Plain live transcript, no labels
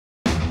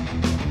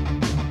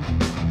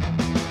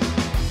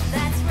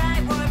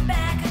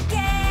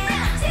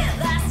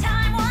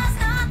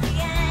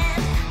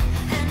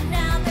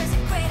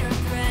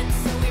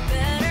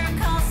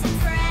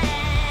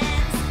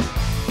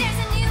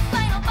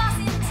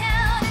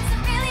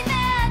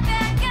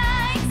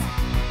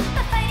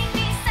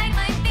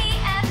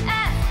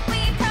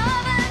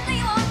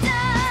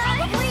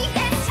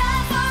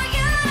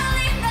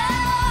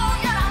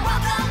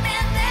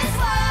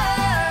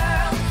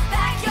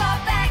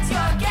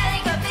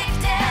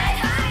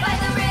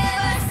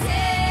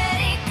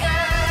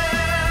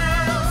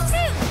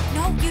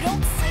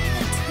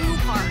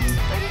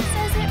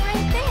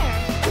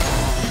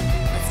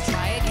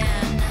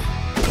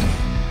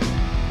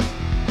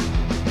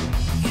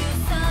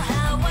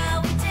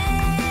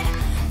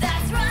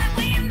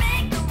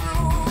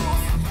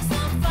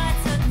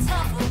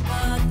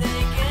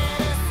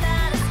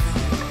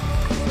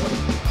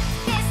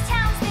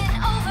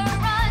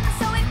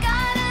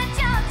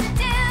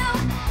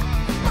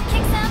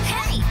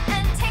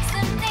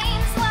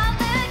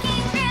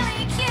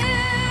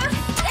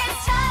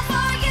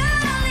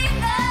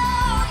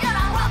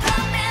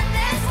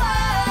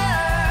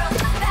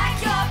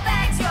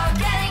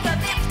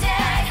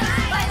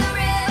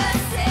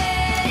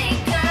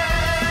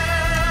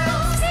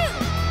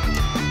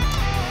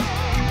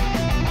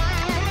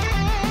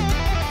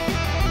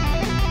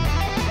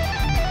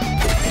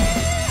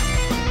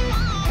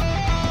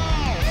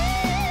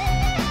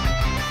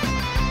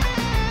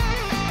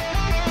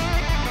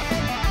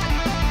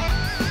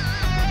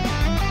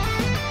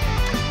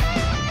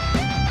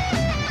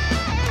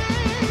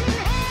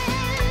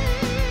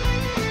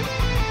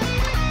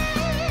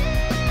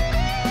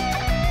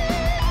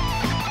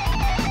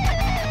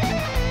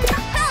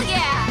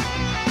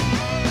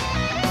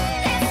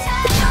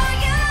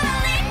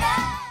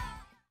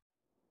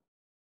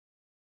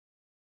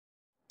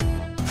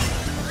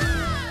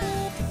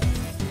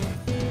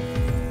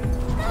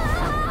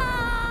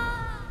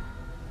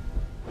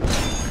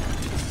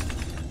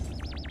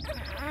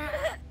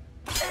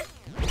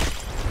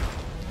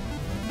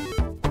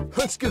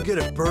Let's go get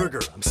a burger.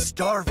 I'm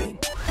starving.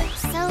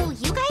 So,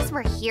 you guys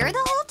were here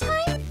the whole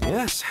time?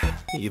 Yes,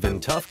 even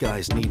tough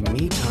guys need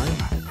me time.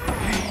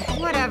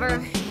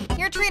 Whatever.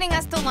 You're treating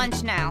us to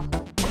lunch now.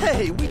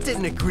 Hey, we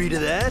didn't agree to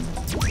that.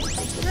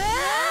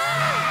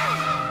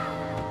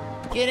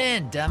 Get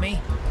in, dummy.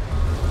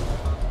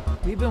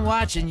 We've been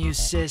watching you,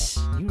 sis.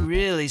 You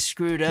really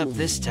screwed up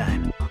this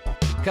time.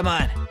 Come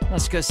on,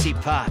 let's go see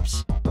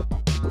Pops.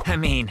 I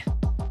mean,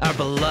 our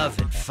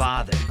beloved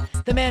father.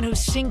 The man who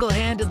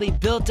single-handedly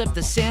built up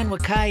the San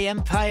Wakai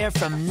Empire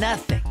from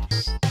nothing.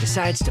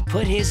 Decides to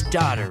put his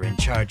daughter in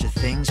charge of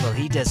things while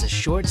he does a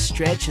short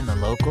stretch in the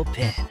local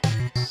pen.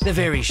 The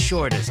very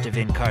shortest of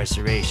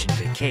incarceration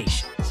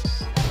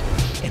vacations.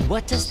 And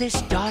what does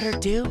this daughter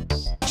do?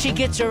 She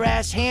gets her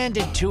ass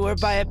handed to her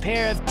by a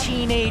pair of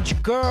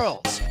teenage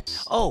girls.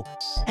 Oh,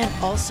 and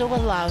also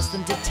allows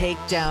them to take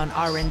down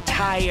our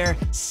entire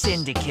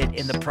syndicate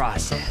in the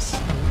process.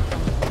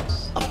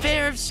 A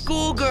pair of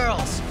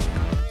schoolgirls.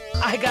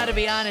 I gotta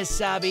be honest,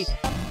 Sabi,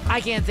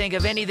 I can't think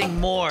of anything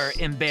more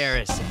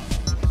embarrassing.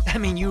 I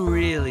mean, you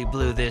really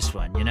blew this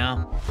one, you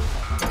know?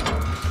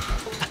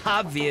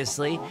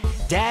 Obviously,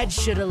 Dad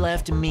should have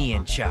left me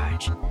in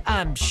charge.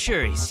 I'm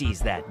sure he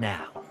sees that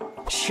now.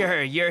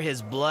 Sure, you're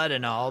his blood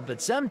and all,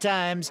 but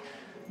sometimes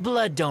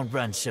blood don't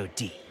run so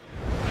deep.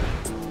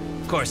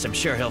 Of course, I'm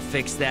sure he'll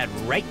fix that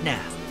right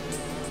now.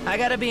 I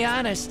gotta be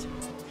honest,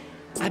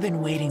 I've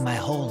been waiting my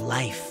whole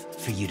life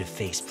for you to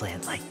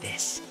faceplant like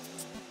this.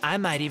 I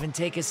might even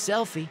take a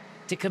selfie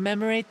to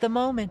commemorate the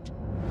moment.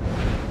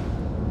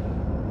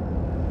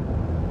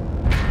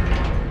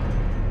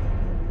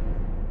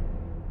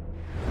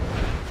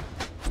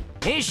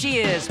 Here she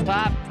is,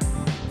 Pop.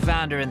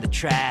 Found her in the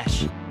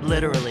trash,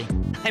 literally.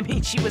 I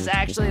mean, she was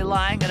actually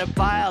lying in a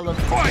pile of...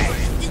 Quiet!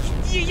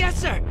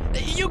 Yes, sir.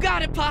 You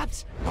got it,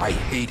 Pops. I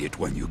hate it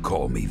when you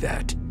call me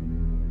that.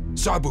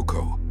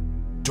 Sabuko,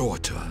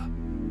 daughter,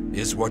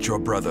 is what your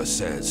brother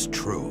says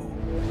true?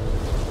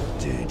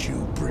 Did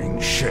you bring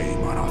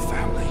shame on our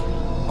family?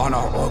 On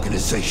our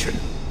organization?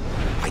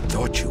 I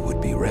thought you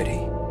would be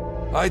ready.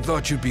 I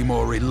thought you'd be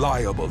more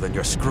reliable than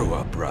your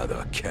screw-up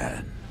brother,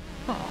 Ken.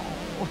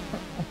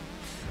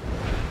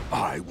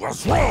 I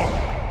was wrong!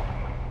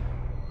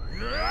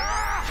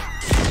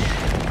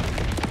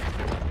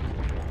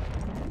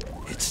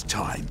 It's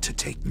time to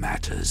take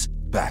matters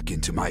back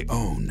into my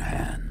own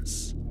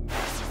hands.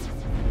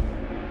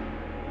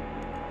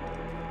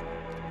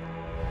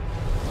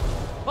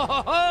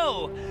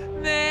 Oh,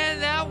 man,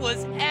 that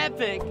was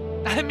epic.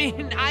 I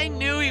mean, I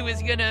knew he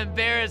was gonna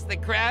embarrass the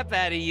crap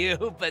out of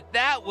you, but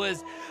that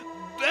was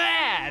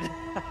bad.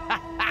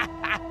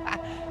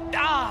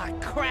 Ah,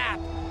 crap.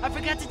 I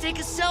forgot to take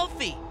a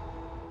selfie.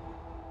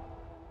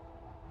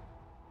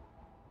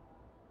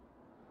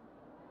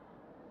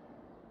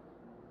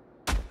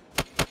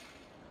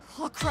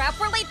 Oh, crap,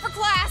 we're late for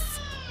class.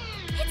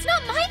 It's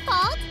not my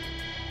fault.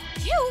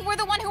 You were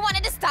the one who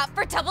wanted to stop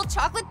for double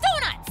chocolate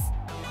donuts.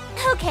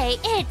 Okay,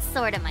 it's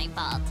sort of my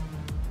fault.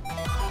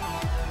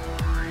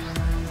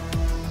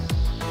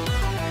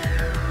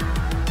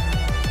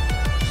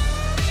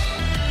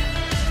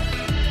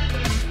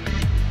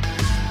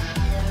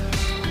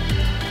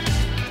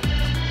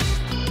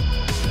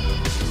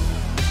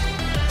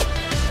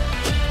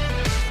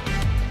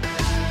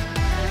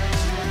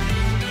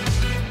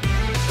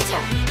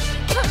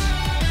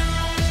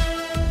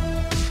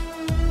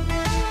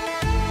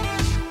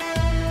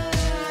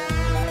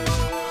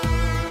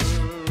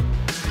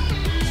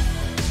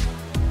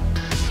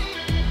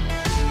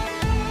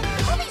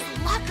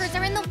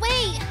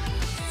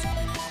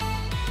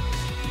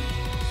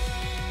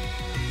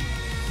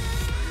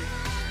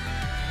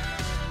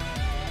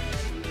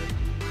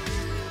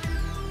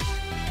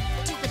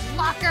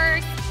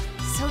 Lockers.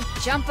 So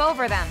jump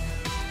over them.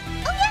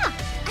 Oh yeah,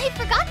 I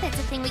forgot that's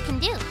a thing we can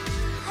do.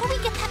 How do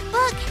we get that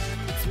book?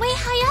 It's way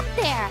high up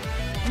there.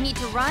 You need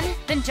to run,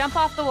 then jump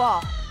off the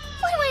wall.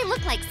 What do I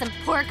look like, some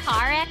poor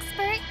car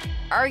expert?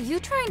 Are you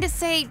trying to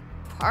say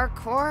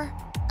parkour?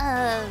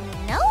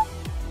 No?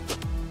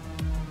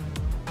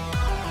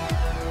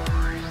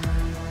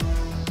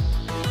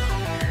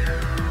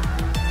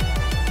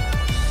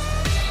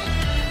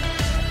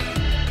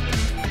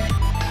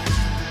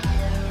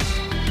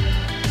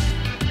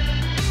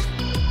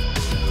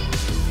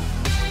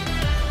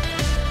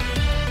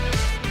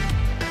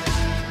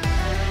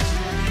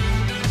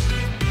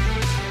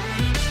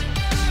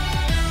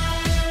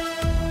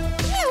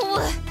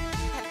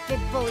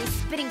 Bully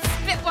spitting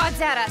spitwads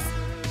at us.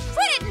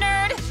 Quit it,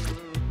 nerd!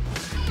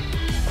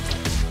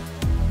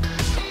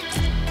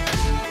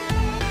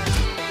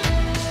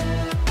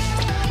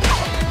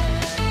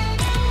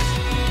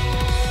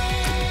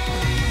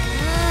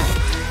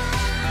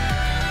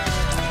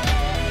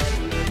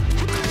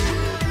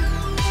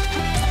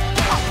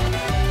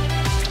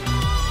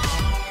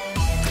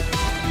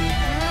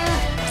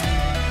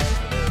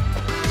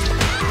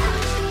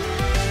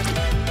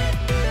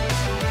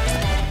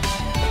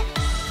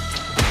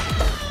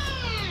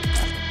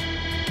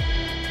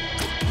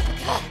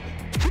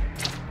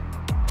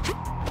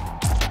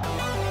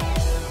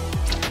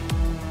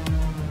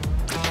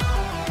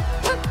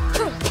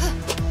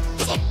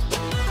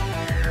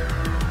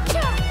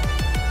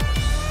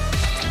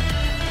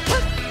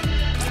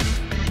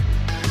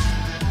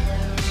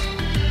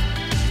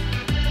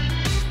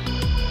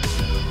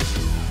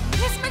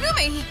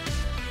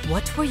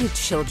 What were you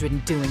children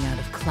doing out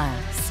of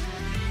class?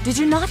 Did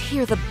you not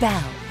hear the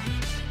bell?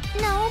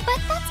 No,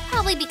 but that's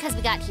probably because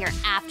we got here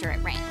after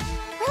it rang.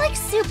 We're like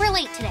super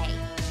late today.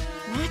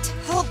 Not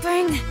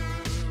helping.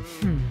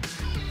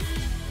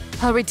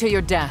 Hurry to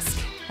your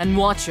desk and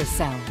watch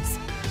yourselves.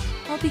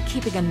 I'll be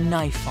keeping a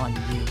knife on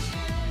you.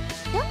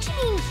 Don't you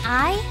mean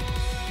I?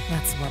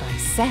 That's what I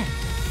said.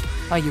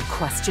 Are you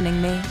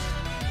questioning me?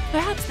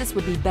 Perhaps this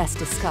would be best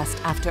discussed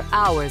after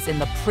hours in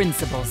the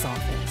principal's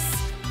office.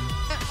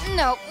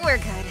 No, we're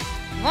good.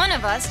 One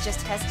of us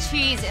just has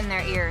cheese in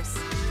their ears.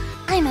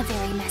 I'm a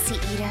very messy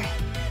eater.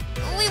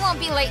 We won't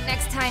be late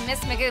next time, Miss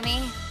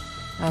Megumi.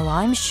 Oh,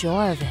 I'm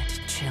sure of it,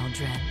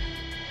 children.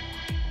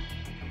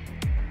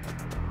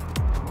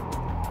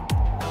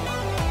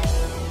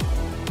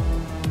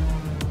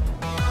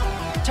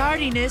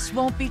 Tardiness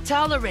won't be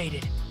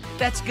tolerated.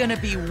 That's gonna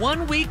be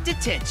 1 week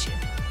detention.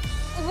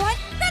 What?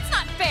 That's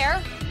not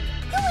fair.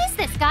 Who is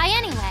this guy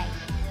anyway?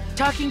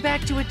 Talking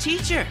back to a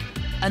teacher.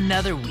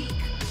 Another week.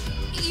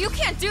 You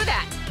can't do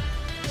that.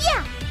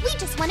 Yeah, we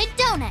just wanted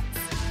donuts.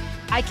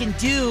 I can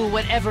do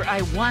whatever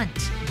I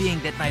want, being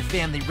that my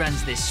family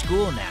runs this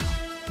school now.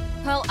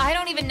 Well, I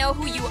don't even know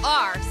who you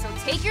are, so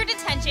take your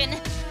detention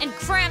and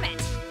cram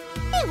it.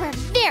 They were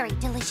very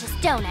delicious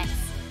donuts.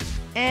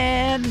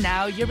 And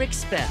now you're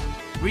expelled.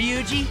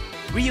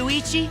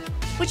 Ryuichi,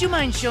 would you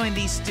mind showing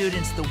these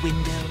students the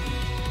window?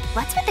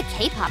 What's with the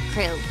K-pop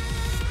crew?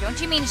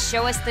 Don't you mean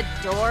show us the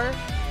door?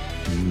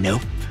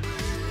 Nope.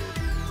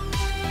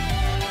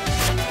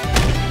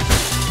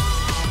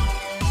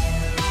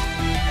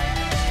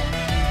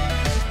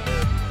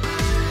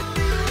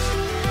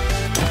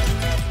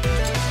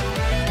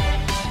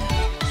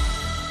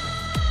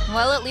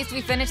 Well, at least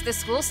we finished the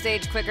school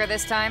stage quicker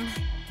this time.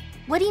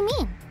 What do you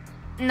mean?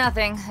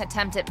 Nothing.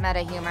 Attempt at meta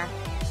humor.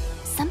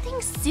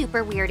 Something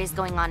super weird is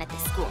going on at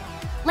this school.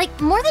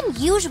 Like, more than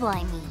usual,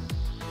 I mean.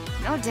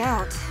 No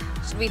doubt.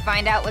 Should we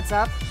find out what's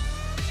up?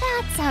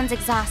 That sounds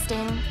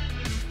exhausting.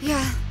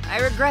 Yeah,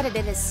 I regretted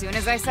it as soon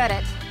as I said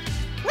it.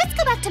 Let's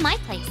go back to my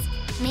place.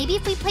 Maybe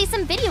if we play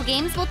some video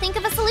games, we'll think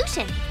of a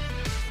solution.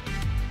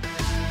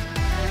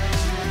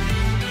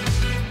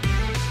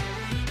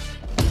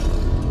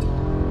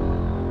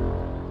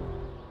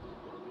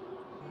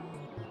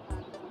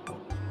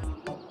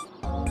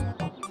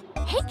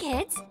 Hey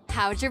kids,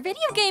 how's your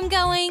video game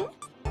going?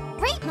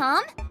 Great,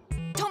 Mom.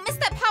 Don't miss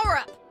that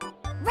power-up!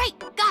 Right,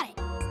 got it.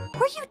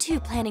 Were you two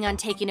planning on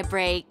taking a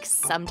break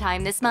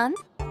sometime this month?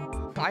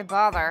 Why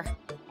bother?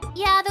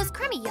 Yeah, those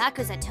crummy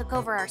yakuza took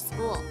over our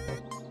school.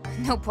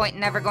 No point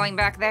in ever going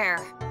back there.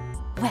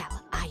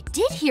 Well, I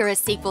did hear a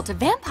sequel to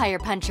Vampire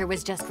Puncher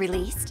was just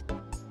released.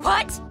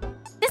 What?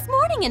 This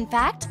morning, in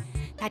fact.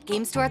 That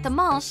game store at the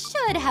mall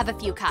should have a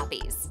few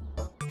copies.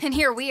 And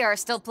here we are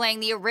still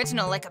playing the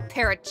original like a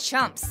pair of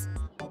chumps.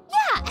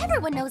 Yeah,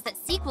 everyone knows that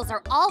sequels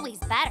are always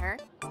better.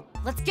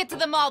 Let's get to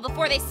the mall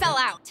before they sell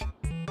out.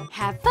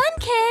 Have fun,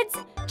 kids!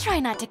 Try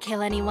not to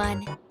kill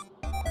anyone.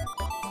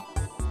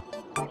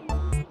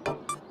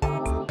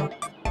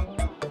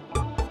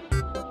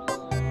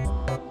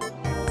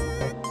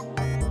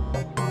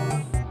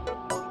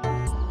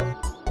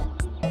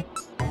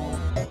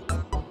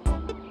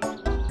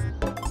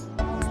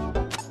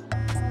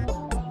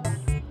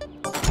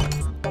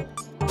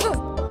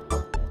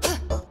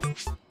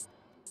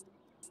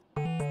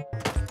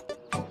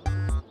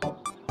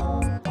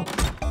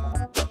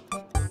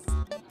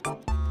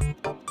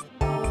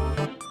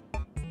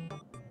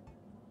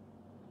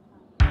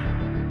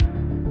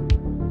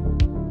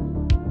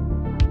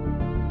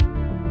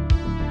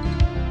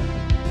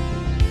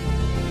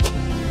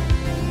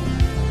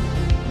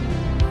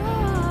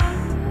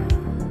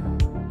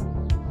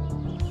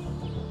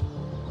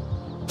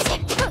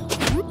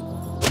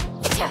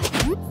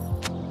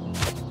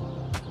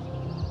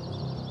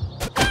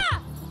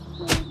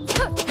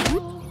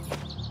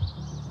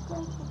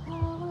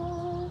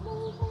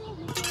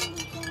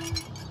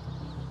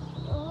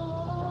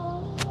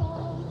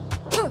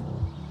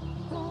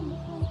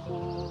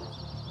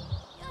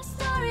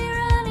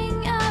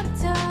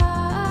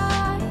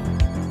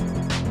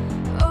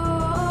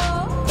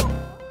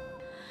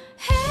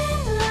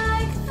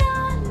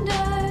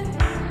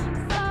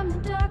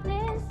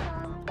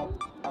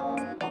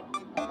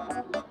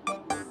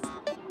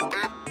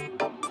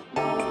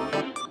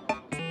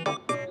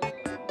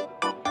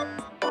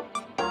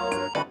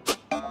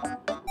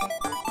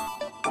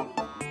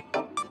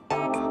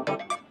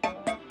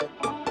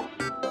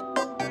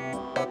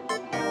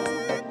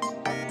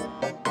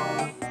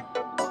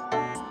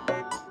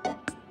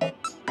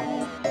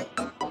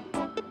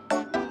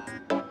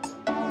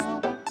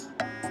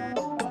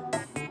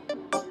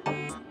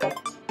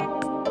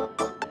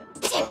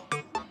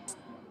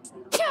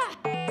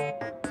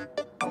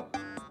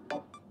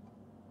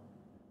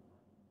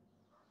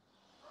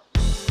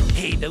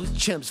 Hey, those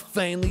chumps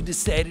finally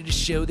decided to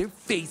show their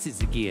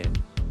faces again.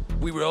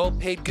 We were all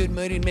paid good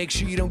money to make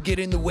sure you don't get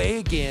in the way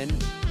again.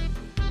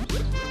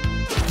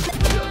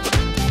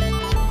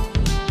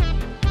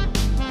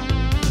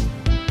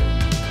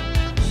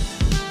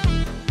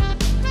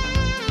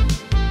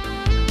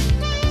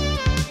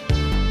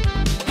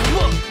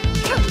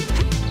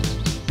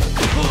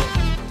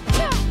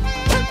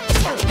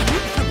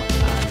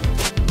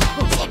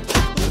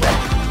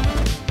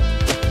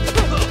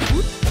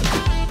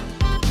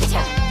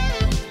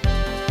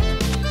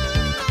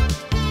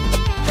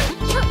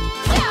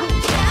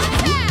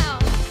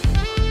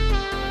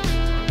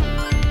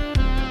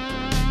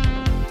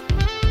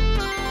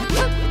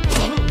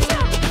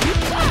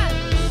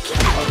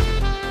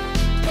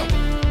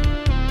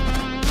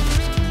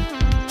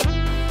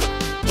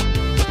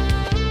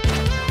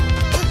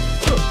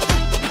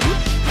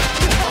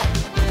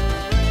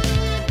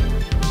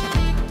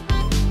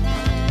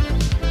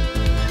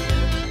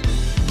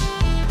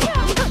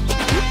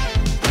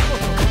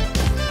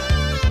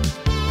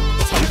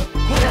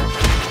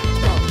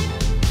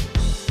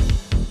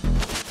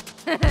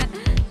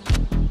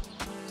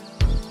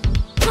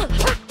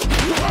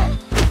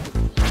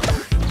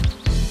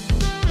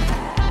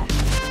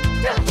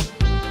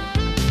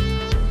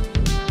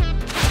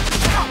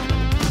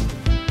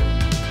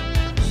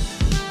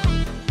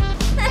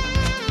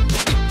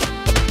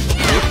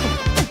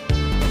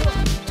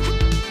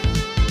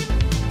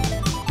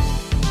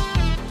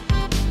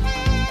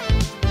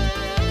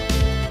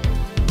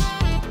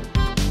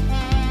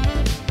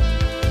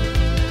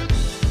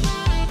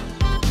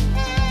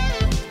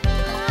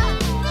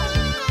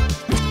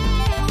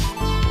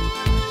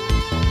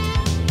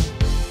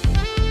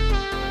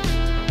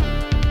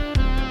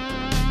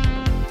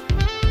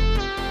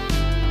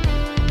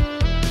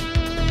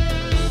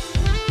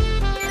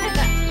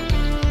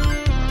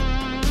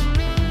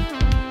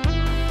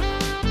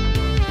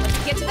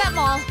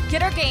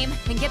 Get our game,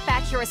 and get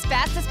back here as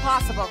fast as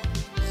possible.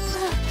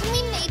 Can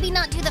we maybe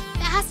not do the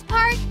fast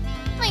part?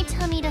 My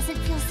tummy doesn't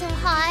feel so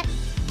hot.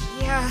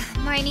 Yeah,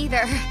 mine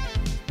either.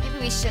 Maybe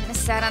we shouldn't have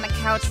sat on a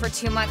couch for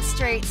 2 months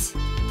straight.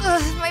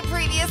 Ugh, my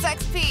previous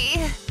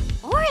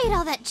XP. Or ate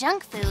all that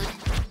junk food.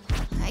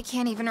 I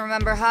can't even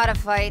remember how to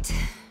fight.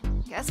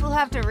 Guess we'll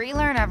have to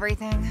relearn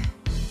everything.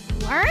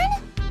 Learn?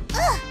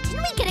 Ugh,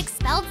 didn't we get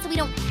expelled so we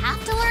don't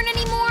have to learn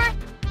anymore?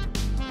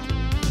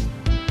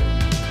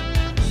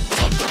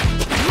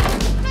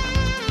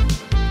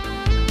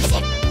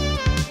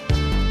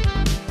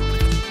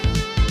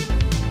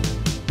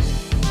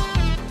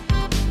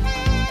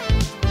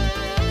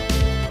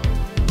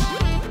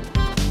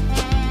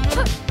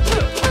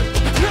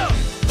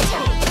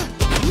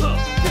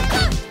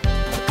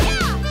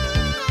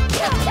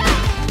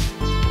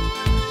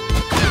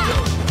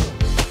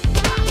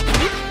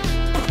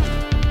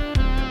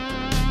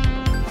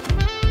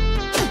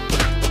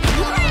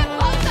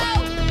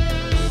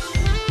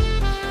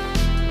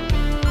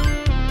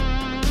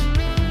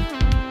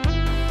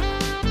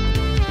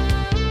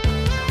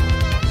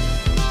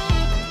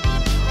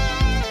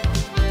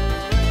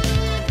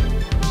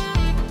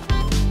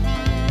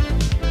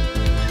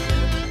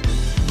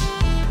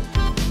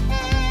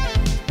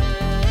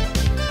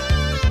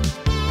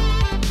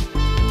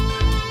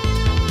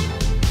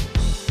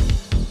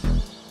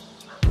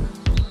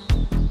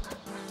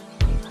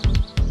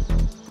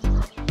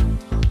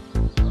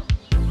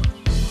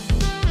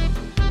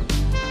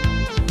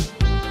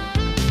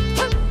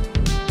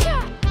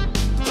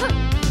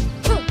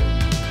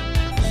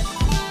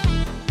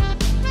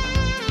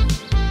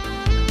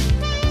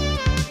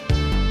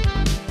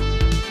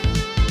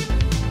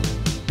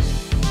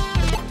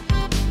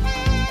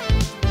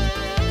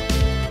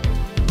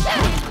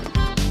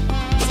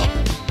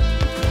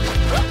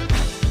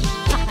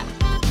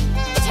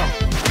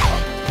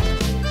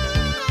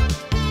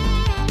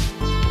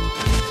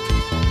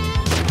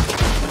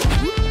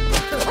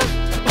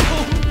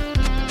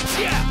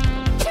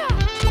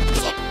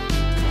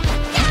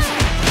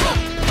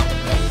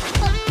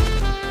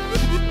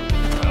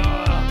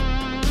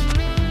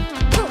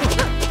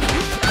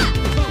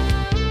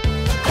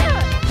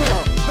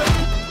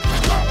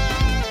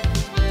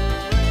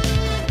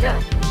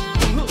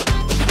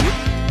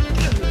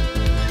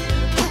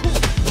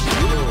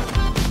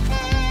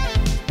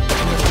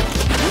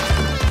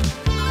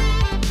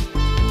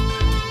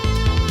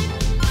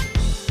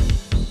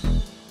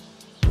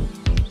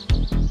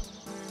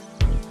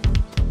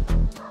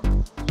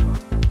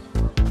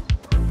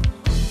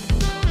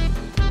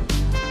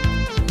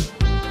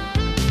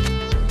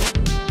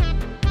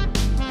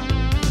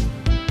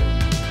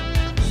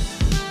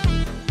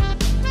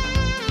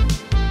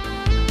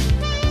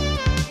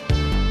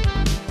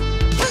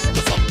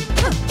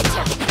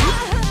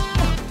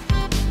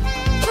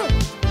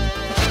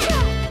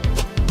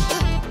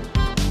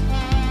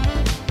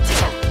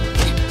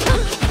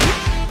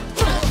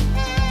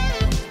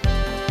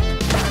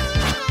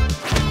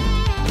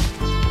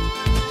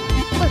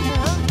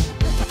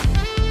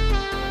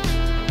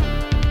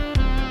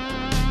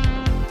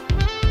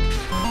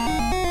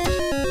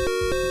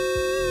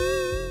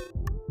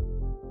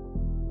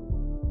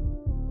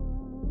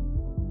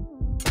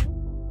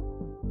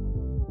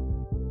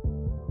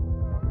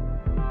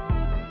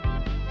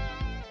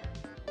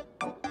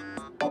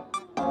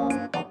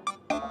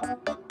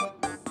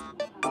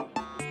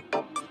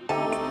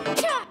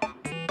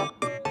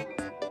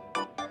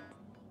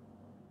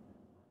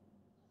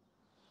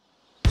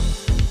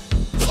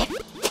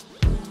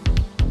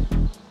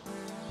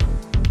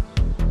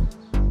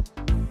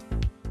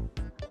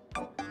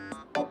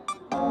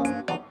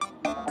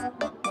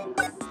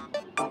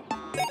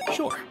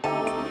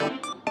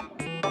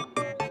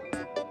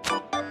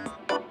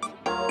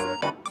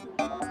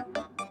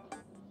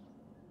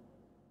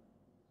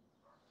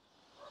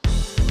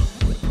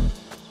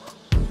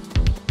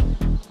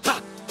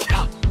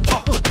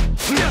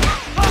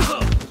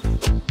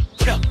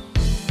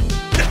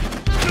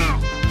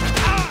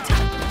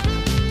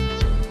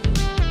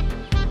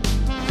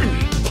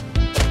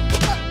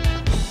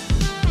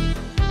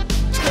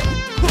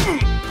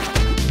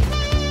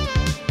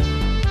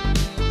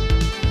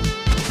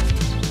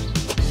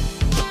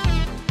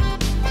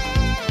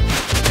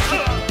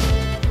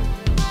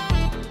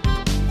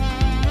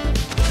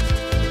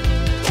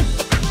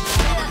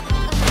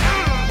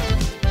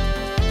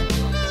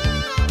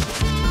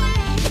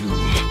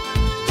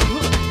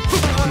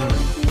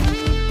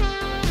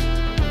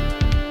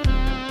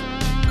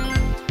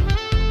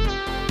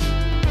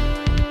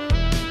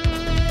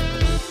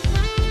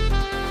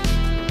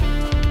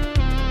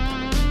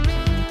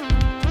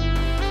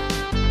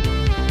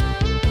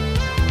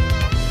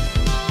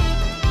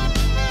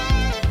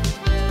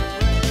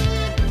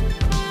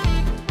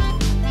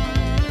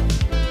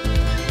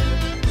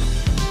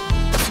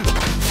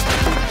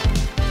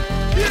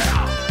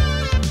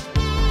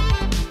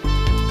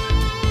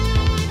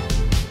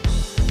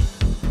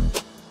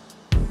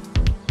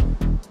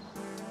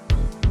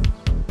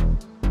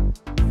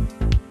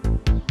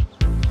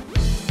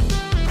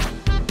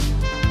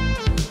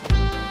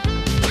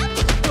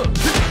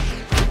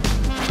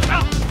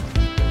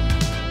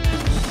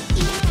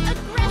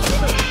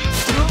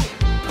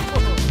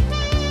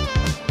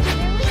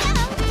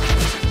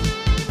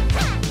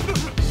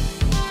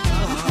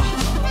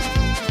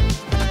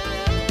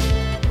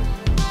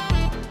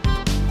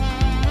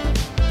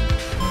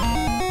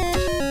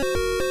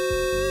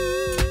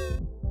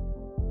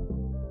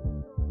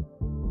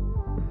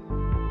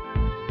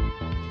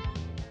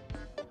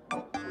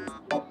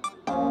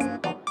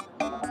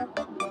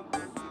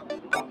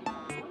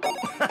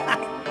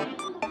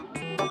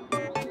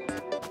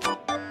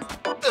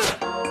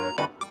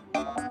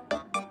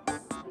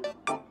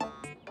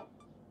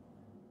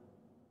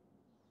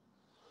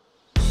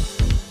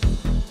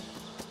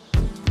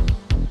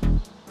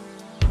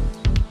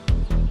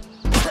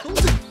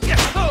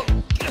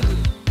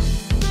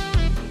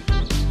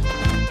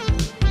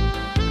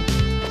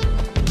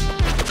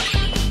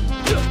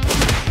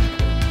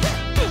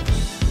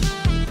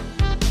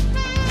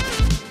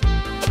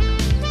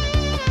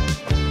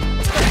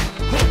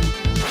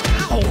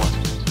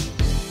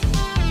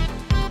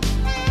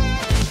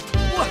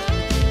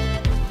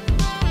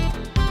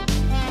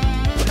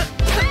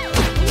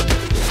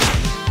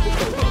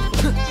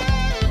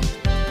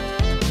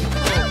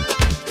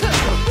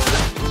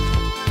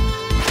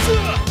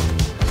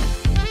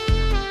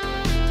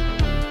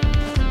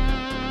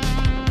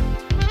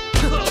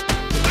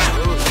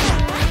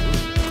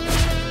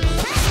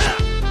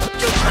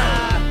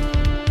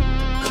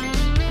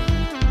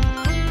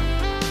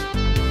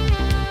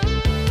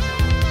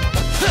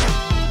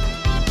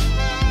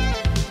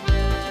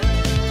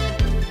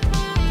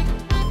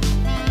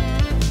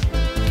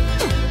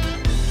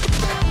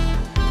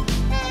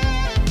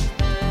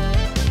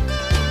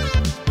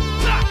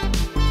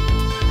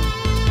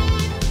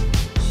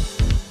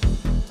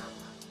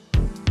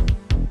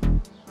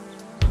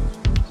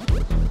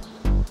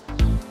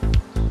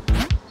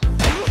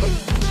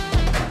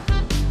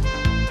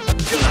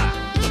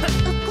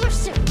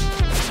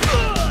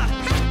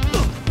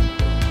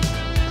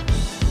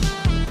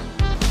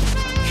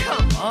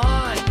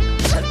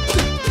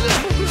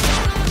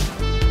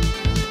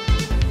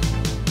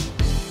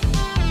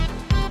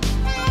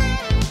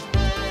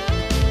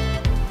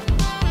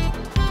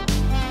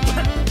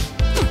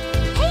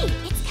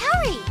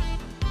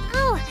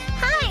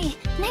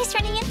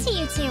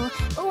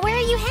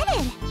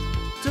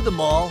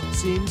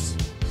 seems.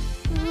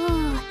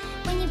 Ooh,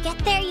 when you get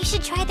there, you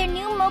should try their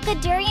new mocha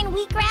durian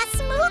wheatgrass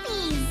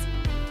smoothies.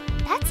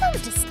 That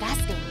sounds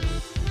disgusting.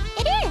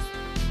 It is.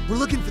 We're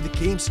looking for the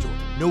game store.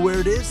 Know where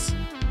it is?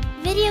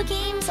 Video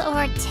games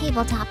or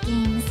tabletop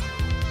games?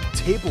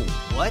 Table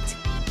what?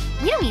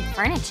 We don't need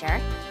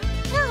furniture.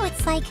 No,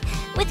 it's like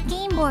with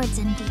game boards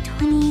and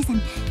D20s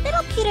and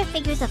little pewter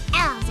figures of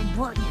elves and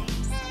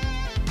warriors.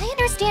 I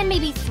understand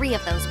maybe 3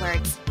 of those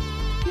words.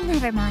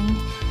 Never mind.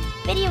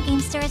 Video game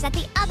store is at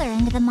the other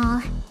end of the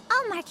mall.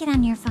 I'll mark it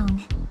on your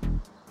phone.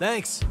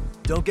 Thanks.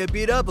 Don't get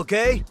beat up,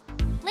 okay?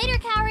 Later,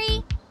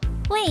 Kaori.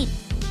 Wait,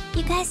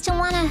 you guys don't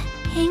want to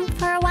hang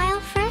for a while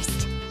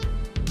first?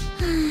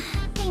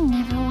 I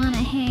never want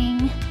to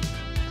hang.